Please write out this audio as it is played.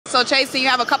So Chastan, you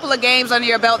have a couple of games under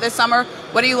your belt this summer.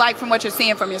 What do you like from what you're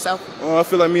seeing from yourself? I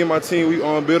feel like me and my team, we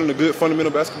building a good fundamental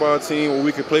basketball team where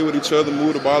we can play with each other,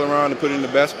 move the ball around, and put it in the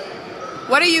basket.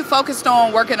 What are you focused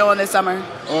on working on this summer?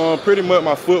 Pretty much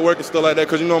my footwork and stuff like that,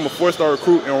 because I'm a 4-star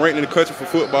recruit and ranked in the country for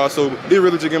football, so they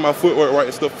really just get my footwork right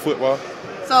and stuff for football.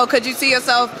 So could you see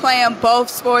yourself playing both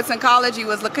sports in college? You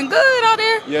was looking good out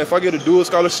there. Yeah, if I get a dual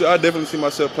scholarship, I definitely see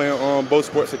myself playing both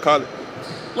sports in college.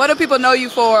 What do people know you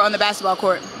for on the basketball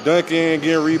court? Dunking,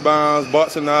 getting rebounds,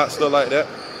 boxing out, stuff like that.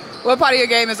 What part of your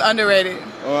game is underrated?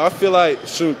 I feel like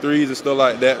shooting threes and stuff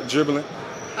like that, dribbling.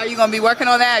 Are you going to be working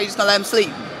on that, or are you just going to let them sleep?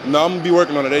 No, I'm going to be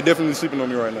working on it. They definitely sleeping on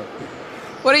me right now.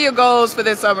 What are your goals for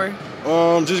this summer?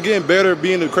 Just getting better,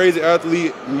 being a crazy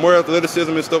athlete, more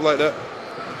athleticism and stuff like that.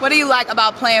 What do you like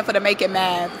about playing for the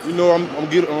maconmavs? I'm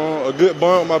getting a good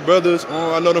bond with my brothers.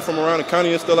 I know them from around the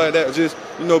county and stuff like that. Just,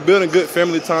 building good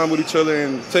family time with each other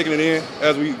and taking it in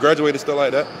as we graduate and stuff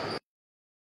like that.